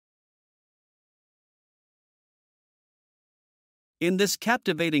In this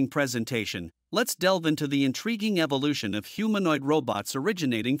captivating presentation, let's delve into the intriguing evolution of humanoid robots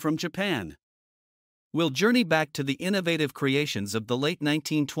originating from Japan. We'll journey back to the innovative creations of the late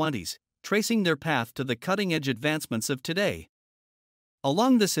 1920s, tracing their path to the cutting-edge advancements of today.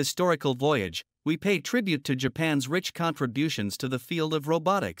 Along this historical voyage, we pay tribute to Japan's rich contributions to the field of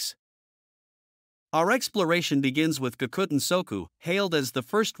robotics. Our exploration begins with Gakuten Soku, hailed as the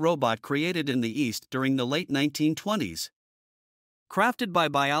first robot created in the East during the late 1920s. Crafted by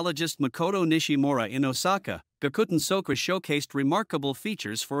biologist Makoto Nishimura in Osaka, Gakuten Soku showcased remarkable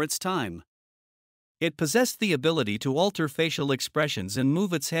features for its time. It possessed the ability to alter facial expressions and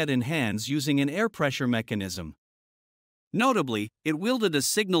move its head and hands using an air pressure mechanism. Notably, it wielded a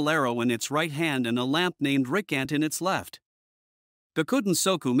signal arrow in its right hand and a lamp named Rikant in its left. Gakuten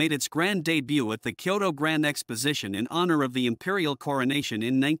Soku made its grand debut at the Kyoto Grand Exposition in honor of the imperial coronation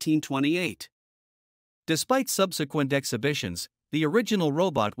in 1928. Despite subsequent exhibitions, the original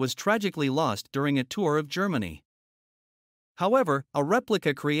robot was tragically lost during a tour of Germany. However, a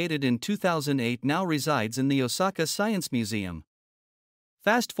replica created in 2008 now resides in the Osaka Science Museum.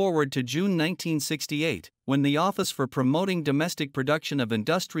 Fast forward to June 1968, when the Office for Promoting Domestic Production of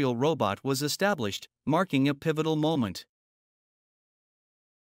Industrial Robot was established, marking a pivotal moment.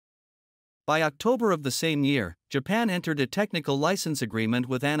 By October of the same year, Japan entered a technical license agreement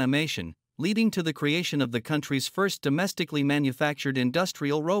with Animation, leading to the creation of the country's first domestically manufactured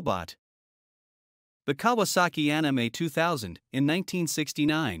industrial robot, the Kawasaki Anime 2000, in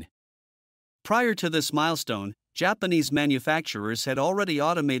 1969. Prior to this milestone, Japanese manufacturers had already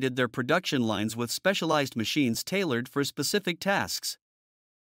automated their production lines with specialized machines tailored for specific tasks.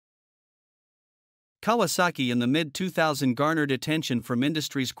 Kawasaki in the mid-2000s garnered attention from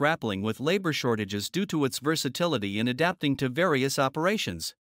industries grappling with labor shortages due to its versatility in adapting to various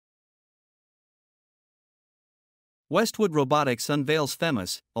operations. Westwood Robotics unveils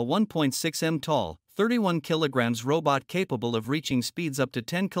Themis, a 1.6 m tall, 31 kg robot capable of reaching speeds up to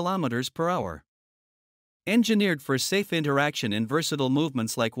 10 km per hour. Engineered for safe interaction in versatile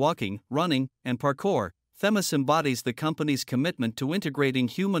movements like walking, running, and parkour, Themis embodies the company's commitment to integrating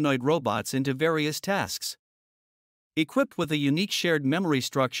humanoid robots into various tasks. Equipped with a unique shared memory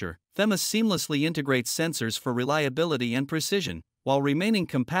structure, Themis seamlessly integrates sensors for reliability and precision, while remaining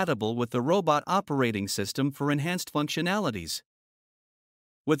compatible with the robot operating system for enhanced functionalities.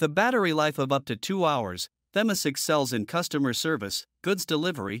 With a battery life of up to 2 hours, Themis excels in customer service, goods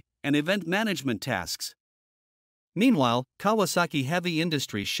delivery, and event management tasks. Meanwhile, Kawasaki Heavy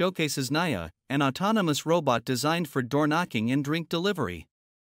Industries showcases Naya, an autonomous robot designed for door knocking and drink delivery.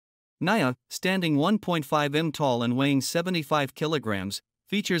 Naya, standing 1.5 m tall and weighing 75 kilograms,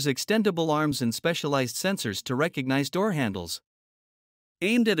 features extendable arms and specialized sensors to recognize door handles.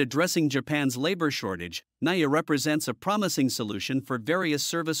 Aimed at addressing Japan's labor shortage, Naya represents a promising solution for various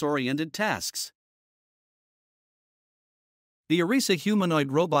service-oriented tasks. The Arisa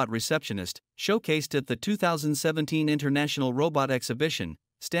humanoid robot receptionist, showcased at the 2017 International Robot Exhibition,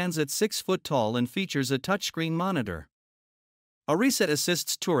 stands at 6 foot tall and features a touchscreen monitor. Arisa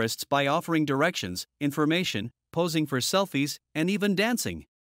assists tourists by offering directions, information, posing for selfies, and even dancing.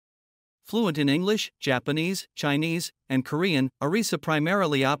 Fluent in English, Japanese, Chinese, and Korean, Arisa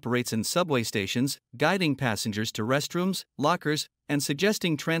primarily operates in subway stations, guiding passengers to restrooms, lockers, and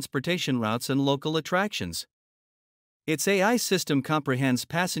suggesting transportation routes and local attractions. Its AI system comprehends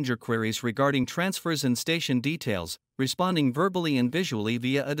passenger queries regarding transfers and station details, responding verbally and visually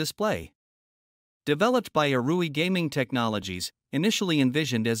via a display. Developed by Arui Gaming Technologies, initially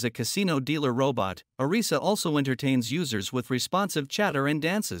envisioned as a casino dealer robot, Arisa also entertains users with responsive chatter and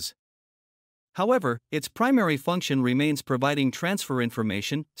dances. However, its primary function remains providing transfer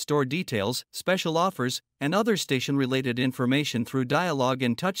information, store details, special offers, and other station-related information through dialogue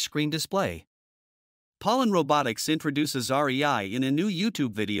and touchscreen display. Pollen Robotics introduces REI in a new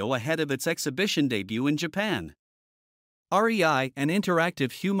YouTube video ahead of its exhibition debut in Japan. REI, an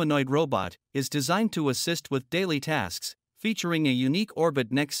interactive humanoid robot, is designed to assist with daily tasks, featuring a unique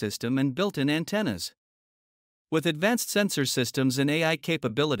orbit neck system and built-in antennas. With advanced sensor systems and AI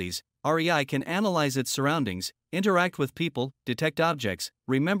capabilities, REI can analyze its surroundings, interact with people, detect objects,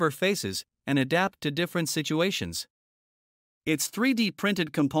 remember faces, and adapt to different situations. Its 3D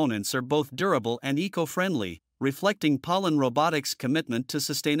printed components are both durable and eco-friendly, reflecting Pollen Robotics' commitment to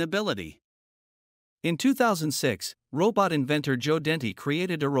sustainability. In 2006, robot inventor Joe Denti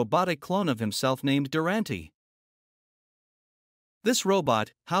created a robotic clone of himself named Durante. This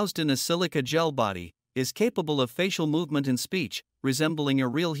robot, housed in a silica gel body, is capable of facial movement and speech, resembling a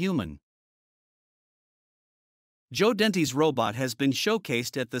real human. Joe Dente's robot has been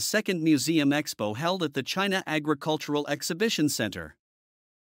showcased at the second Museum Expo held at the China Agricultural Exhibition Center.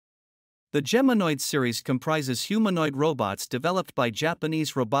 The Geminoid series comprises humanoid robots developed by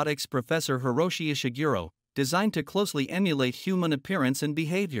Japanese robotics professor Hiroshi Ishiguro, designed to closely emulate human appearance and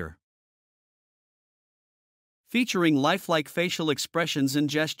behavior. Featuring lifelike facial expressions and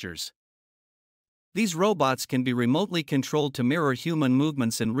gestures. These robots can be remotely controlled to mirror human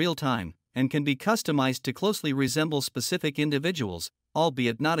movements in real time, and can be customized to closely resemble specific individuals,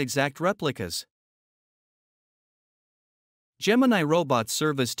 albeit not exact replicas. Gemini robots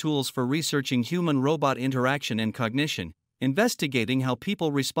serve as tools for researching human-robot interaction and cognition, investigating how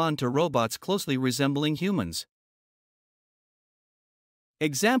people respond to robots closely resembling humans.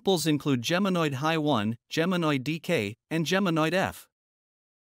 Examples include Geminoid Hi-1, Geminoid DK, and Geminoid F.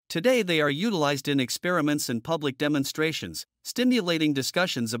 Today they are utilized in experiments and public demonstrations, stimulating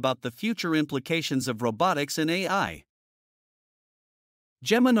discussions about the future implications of robotics and AI.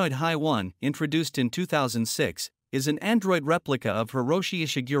 Geminoid Hi-1, introduced in 2006, is an android replica of Hiroshi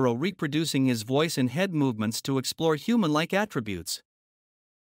Ishiguro reproducing his voice and head movements to explore human-like attributes.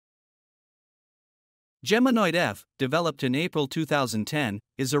 Geminoid F, developed in April 2010,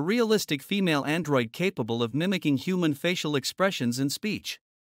 is a realistic female android capable of mimicking human facial expressions and speech.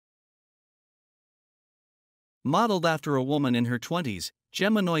 Modeled after a woman in her 20s,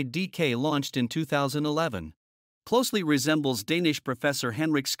 Geminoid DK launched in 2011. Closely resembles Danish professor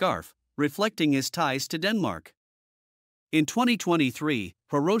Henrik Scarf, reflecting his ties to Denmark. In 2023,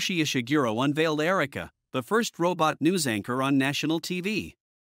 Hiroshi Ishiguro unveiled Erica, the first robot news anchor on national TV.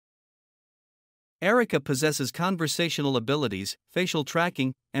 Erica possesses conversational abilities, facial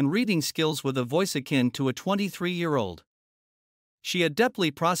tracking, and reading skills with a voice akin to a 23-year-old. She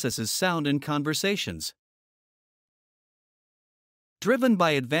adeptly processes sound and conversations. Driven by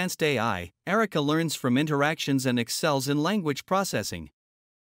advanced AI, Erica learns from interactions and excels in language processing.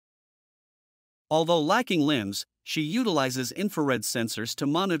 Although lacking limbs, she utilizes infrared sensors to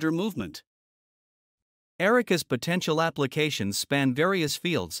monitor movement. Erica's potential applications span various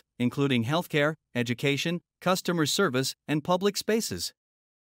fields, including healthcare, education, customer service, and public spaces.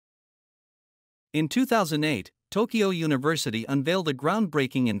 In 2008, Tokyo University unveiled a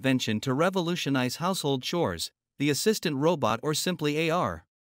groundbreaking invention to revolutionize household chores, the assistant robot, or simply AR.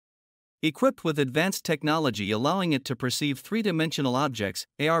 Equipped with advanced technology allowing it to perceive three-dimensional objects,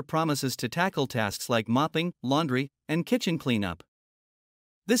 AR promises to tackle tasks like mopping, laundry, and kitchen cleanup.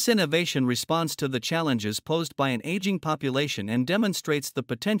 This innovation responds to the challenges posed by an aging population and demonstrates the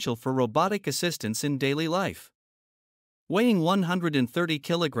potential for robotic assistance in daily life. Weighing 130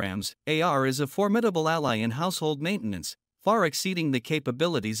 kilograms, AR is a formidable ally in household maintenance, far exceeding the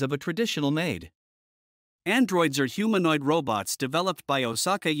capabilities of a traditional maid. Androids are humanoid robots developed by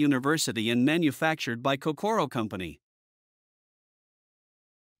Osaka University and manufactured by Kokoro Company.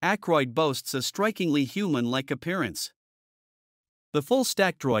 Acroid boasts a strikingly human-like appearance. The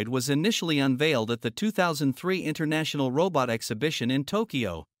full-stack droid was initially unveiled at the 2003 International Robot Exhibition in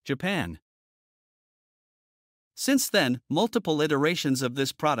Tokyo, Japan. Since then, multiple iterations of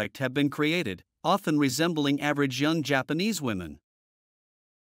this product have been created, often resembling average young Japanese women.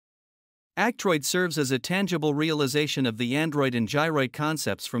 Actroid serves as a tangible realization of the android and gyroid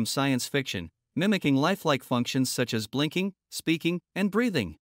concepts from science fiction, mimicking lifelike functions such as blinking, speaking, and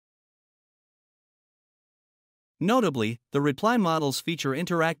breathing. Notably, the reply models feature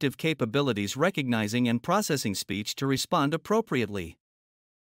interactive capabilities recognizing and processing speech to respond appropriately.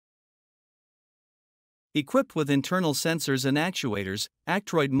 Equipped with internal sensors and actuators,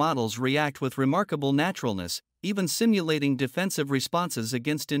 Actroid models react with remarkable naturalness, even simulating defensive responses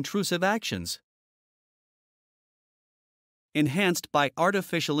against intrusive actions. Enhanced by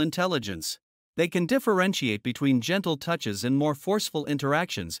artificial intelligence, they can differentiate between gentle touches and more forceful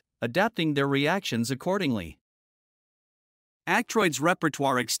interactions, adapting their reactions accordingly. Actroid's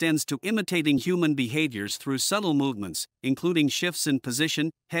repertoire extends to imitating human behaviors through subtle movements, including shifts in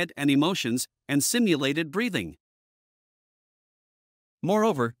position, head and emotions, and simulated breathing.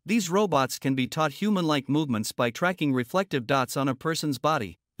 Moreover, these robots can be taught human-like movements by tracking reflective dots on a person's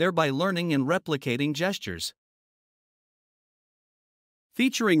body, thereby learning and replicating gestures.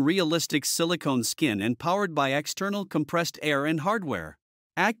 Featuring realistic silicone skin and powered by external compressed air and hardware,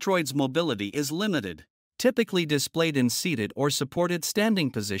 Actroid's mobility is limited, typically displayed in seated or supported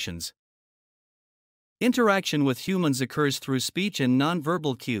standing positions. Interaction with humans occurs through speech and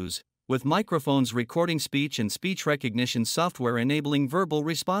nonverbal cues, with microphones recording speech and speech recognition software enabling verbal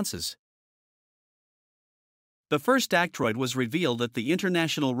responses. The first Actroid was revealed at the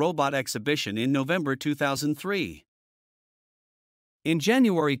International Robot Exhibition in November 2003. In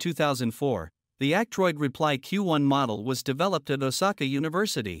January 2004, the Actroid Reply Q1 model was developed at Osaka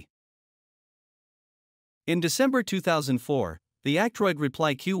University. In December 2004, the Actroid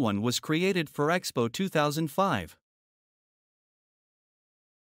Reply Q1 was created for Expo 2005.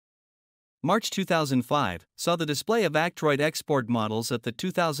 March 2005 saw the display of Actroid export models at the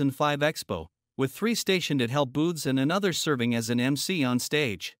 2005 Expo, with 3 stationed at help booths and another serving as an MC on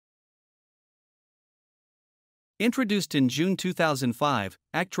stage. Introduced in June 2005,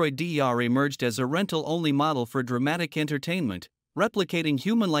 Actroid DER emerged as a rental-only model for dramatic entertainment, replicating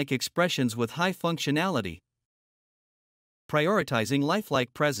human-like expressions with high functionality, prioritizing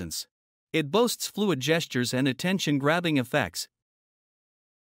lifelike presence. It boasts fluid gestures and attention-grabbing effects.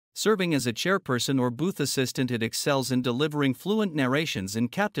 Serving as a chairperson or booth assistant, it excels in delivering fluent narrations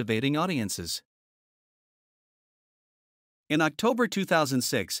and captivating audiences. In October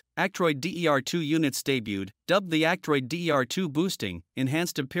 2006, Actroid DER2 units debuted, dubbed the Actroid DER2 Boosting,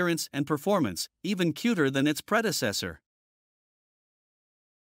 enhanced appearance and performance, even cuter than its predecessor.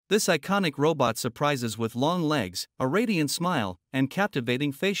 This iconic robot surprises with long legs, a radiant smile, and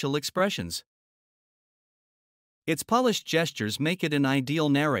captivating facial expressions. Its polished gestures make it an ideal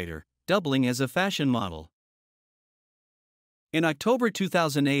narrator, doubling as a fashion model. In October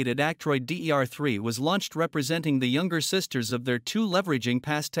 2008 at Actroid DER3 was launched, representing the younger sisters of their 2 leveraging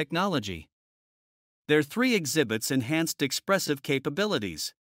past technology. Their 3 exhibits enhanced expressive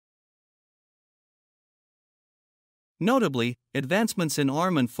capabilities. Notably, advancements in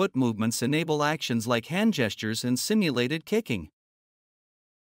arm and foot movements enable actions like hand gestures and simulated kicking.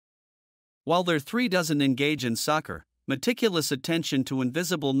 While their 3 doesn't engage in soccer, meticulous attention to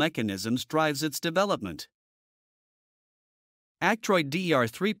invisible mechanisms drives its development. Actroid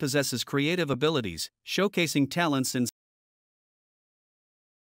DER3 possesses creative abilities, showcasing talents in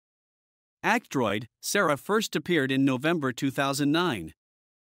Actroid. Sarah first appeared in November 2009.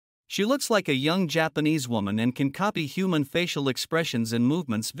 She looks like a young Japanese woman and can copy human facial expressions and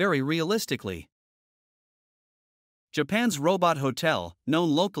movements very realistically. Japan's Robot Hotel, known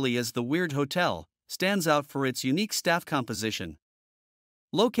locally as the Weird Hotel, stands out for its unique staff composition.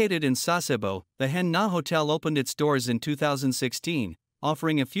 Located in Sasebo, the Hen-Na Hotel opened its doors in 2016,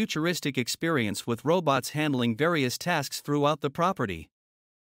 offering a futuristic experience with robots handling various tasks throughout the property.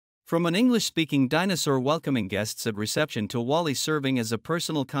 From an English-speaking dinosaur welcoming guests at reception to Wall-E serving as a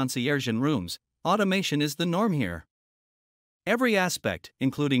personal concierge in rooms, automation is the norm here. Every aspect,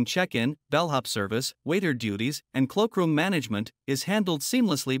 including check-in, bellhop service, waiter duties, and cloakroom management, is handled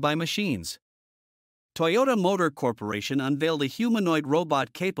seamlessly by machines. Toyota Motor Corporation unveiled a humanoid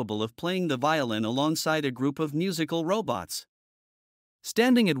robot capable of playing the violin alongside a group of musical robots.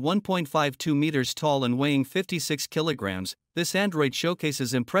 Standing at 1.52 meters tall and weighing 56 kilograms, this android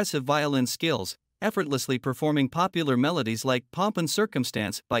showcases impressive violin skills, effortlessly performing popular melodies like Pomp and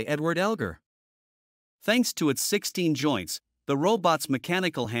Circumstance by Edward Elgar. Thanks to its 16 joints, the robot's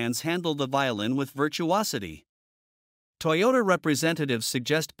mechanical hands handle the violin with virtuosity. Toyota representatives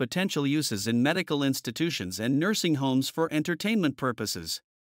suggest potential uses in medical institutions and nursing homes for entertainment purposes.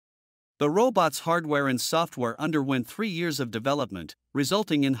 The robot's hardware and software underwent 3 years of development,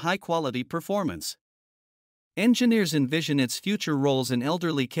 resulting in high-quality performance. Engineers envision its future roles in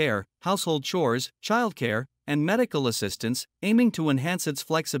elderly care, household chores, childcare, and medical assistance, aiming to enhance its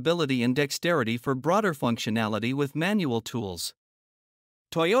flexibility and dexterity for broader functionality with manual tools.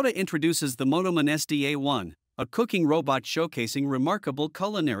 Toyota introduces the Motoman SDA-1, a cooking robot showcasing remarkable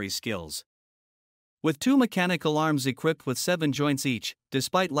culinary skills. With 2 mechanical arms equipped with 7 joints each,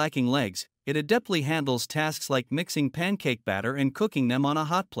 despite lacking legs, it adeptly handles tasks like mixing pancake batter and cooking them on a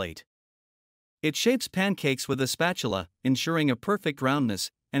hot plate. It shapes pancakes with a spatula, ensuring a perfect roundness,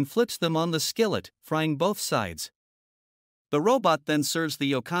 and flips them on the skillet, frying both sides. The robot then serves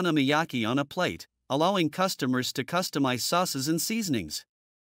the okonomiyaki on a plate, allowing customers to customize sauces and seasonings.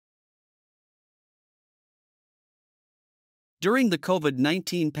 During the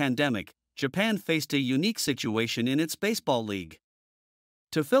COVID-19 pandemic, Japan faced a unique situation in its baseball league.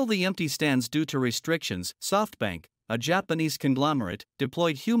 To fill the empty stands due to restrictions, SoftBank, a Japanese conglomerate,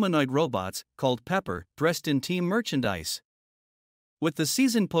 deployed humanoid robots, called Pepper, dressed in team merchandise. With the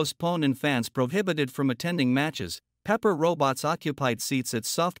season postponed and fans prohibited from attending matches, Pepper robots occupied seats at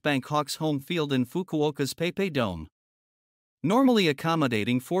SoftBank Hawks home field in Fukuoka's PayPay Dome. Normally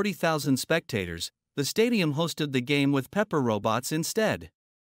accommodating 40,000 spectators, the stadium hosted the game with Pepper robots instead.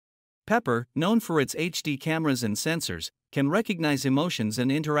 Pepper, known for its HD cameras and sensors, can recognize emotions and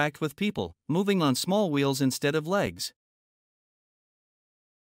interact with people, moving on small wheels instead of legs.